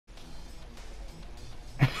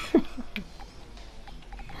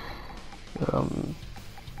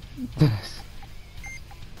Here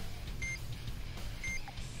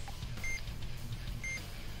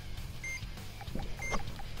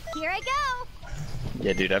I go.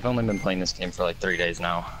 Yeah, dude, I've only been playing this game for like 3 days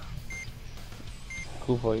now.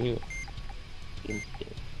 Cool for you. You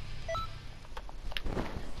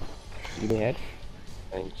mad?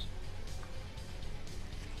 Thanks.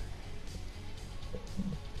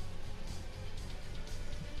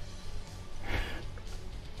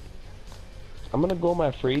 I'm gonna go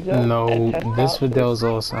my Frieza. No, this video is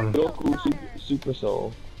awesome. Goku Super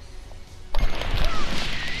Soul.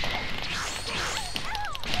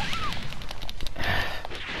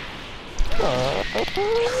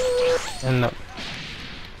 And the...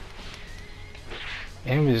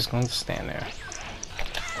 And we're just gonna stand there.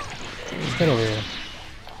 Get over here.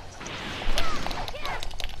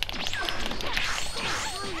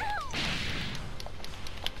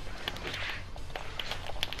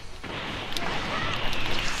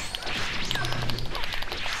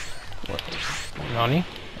 What? Nani?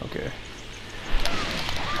 Okay.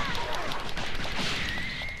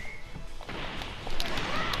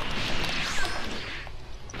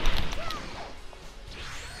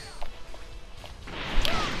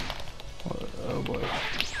 Oh boy.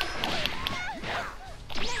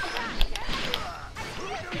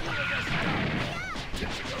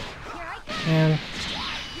 Man.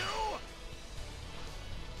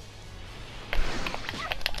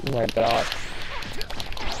 Oh my god.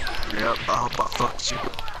 Yep, I hope I fucked you.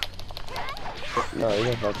 No, you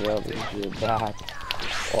didn't fuck me up because you're back.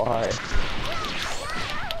 Why?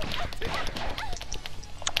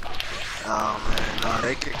 Oh man, no,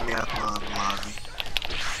 they kicked me out the lobby.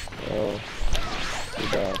 Oh. Too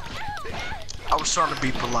bad. I was trying to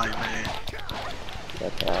be polite, man.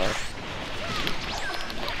 That's how.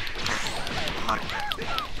 Like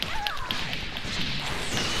that.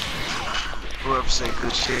 Whoever said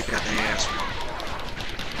good shit got their ass whooped.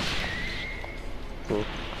 Cool.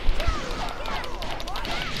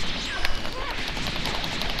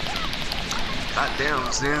 Goddamn,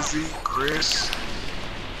 Zenzi, Chris.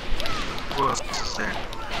 Who else is there?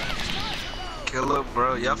 Killer,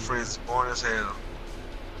 bro, y'all friends is boring as hell.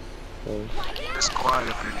 It's quiet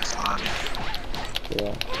up in this lobby.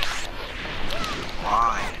 Yeah.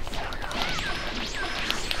 Why?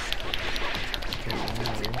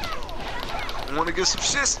 I wanna get some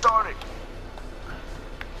shit started.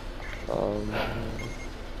 Oh,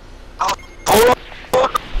 hold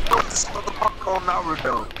on. This motherfucker on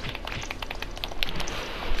Naruto.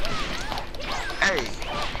 Hey.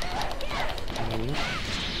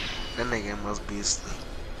 That nigga must be asleep.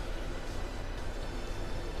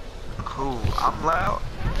 Cool. I'm loud.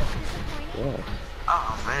 Yeah.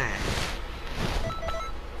 Oh man.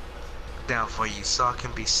 Down for you so I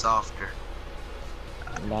can be softer.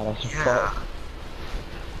 Not as Yeah. fuck.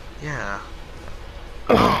 Yeah.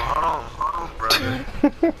 Oh, hold on,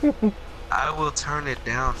 brother. I will turn it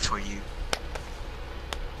down for you.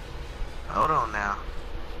 Hold on now.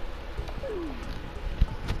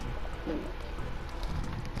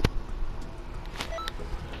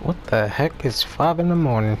 What the heck? It's 5 in the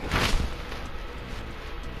morning.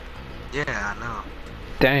 Yeah, I know.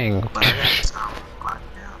 Dang. But I got time right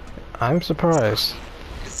now. I'm surprised.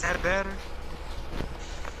 Is that better?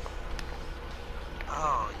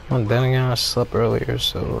 Oh, Well, then again, I slept earlier,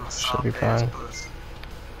 so it should soft be ass fine. pussy.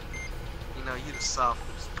 You know, you the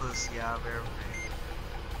softest pussy I've ever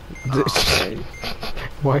been.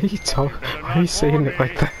 Why are you talking? Why are you saying it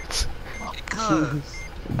like that? Because.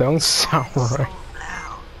 Don't sound So right.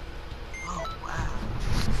 loud. Oh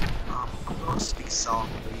wow. I'm gonna speak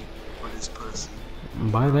softly for this pussy.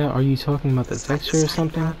 By that, are you talking about the It's like- texture or it's how you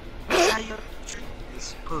something? gotta- it's how you treat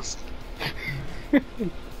this pussy.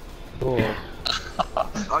 Cool.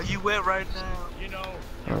 Are you wet right now? You know.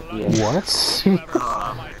 What?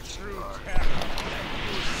 Oh, man.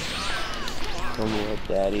 Come with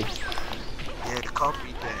daddy. Yeah, call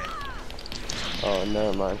me dad. Oh,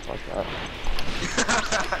 never mind. Fuck that.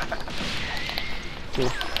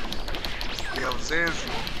 Yo, Zenzi.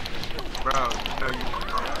 Bro, you know you can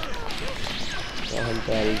call me dad. I'm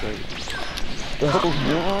daddy. No,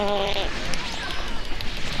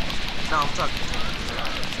 I'm talking to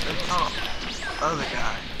you. Oh, other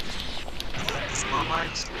guy. Is my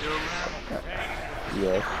mic still loud?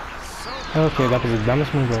 Yes. Okay, that was the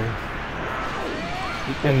dumbest move ever.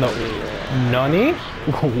 And the Nani?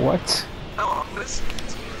 What? No, I'm listening to it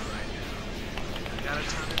right now. You gotta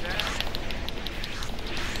turn it down.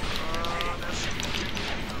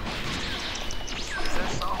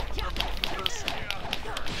 That's all.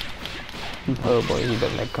 Oh boy, he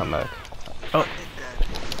better not come back. Oh.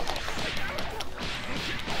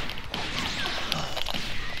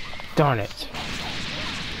 Darn it.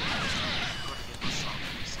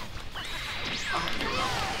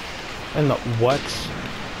 And the what?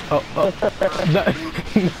 Oh,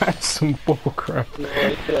 that's some bullcrap.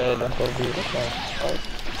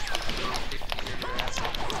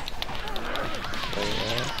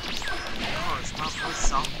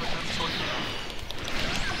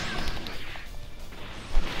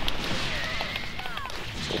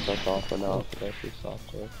 It's like off and off, it's actually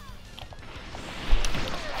softer.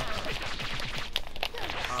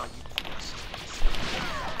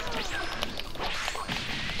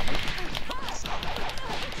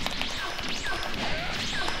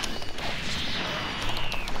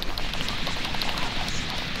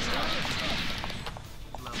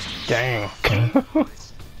 Dang.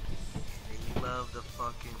 Love the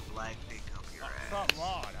fucking black dick up your ass. Come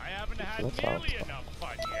on, I haven't had That's nearly awesome. enough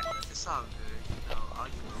fun yet. It's all good, you know, all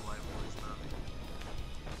you little white boys love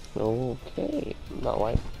it. Okay, not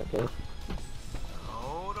white, okay.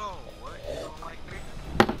 Hold on, what? You don't like me?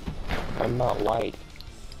 I'm not white.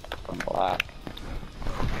 I'm black.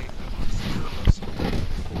 Okay, still love some.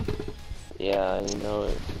 Yeah, you know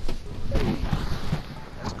it.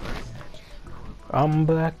 That's crazy. I'm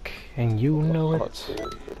black and you know it.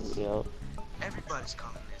 You know? Everybody's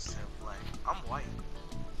calling themselves black. I'm white.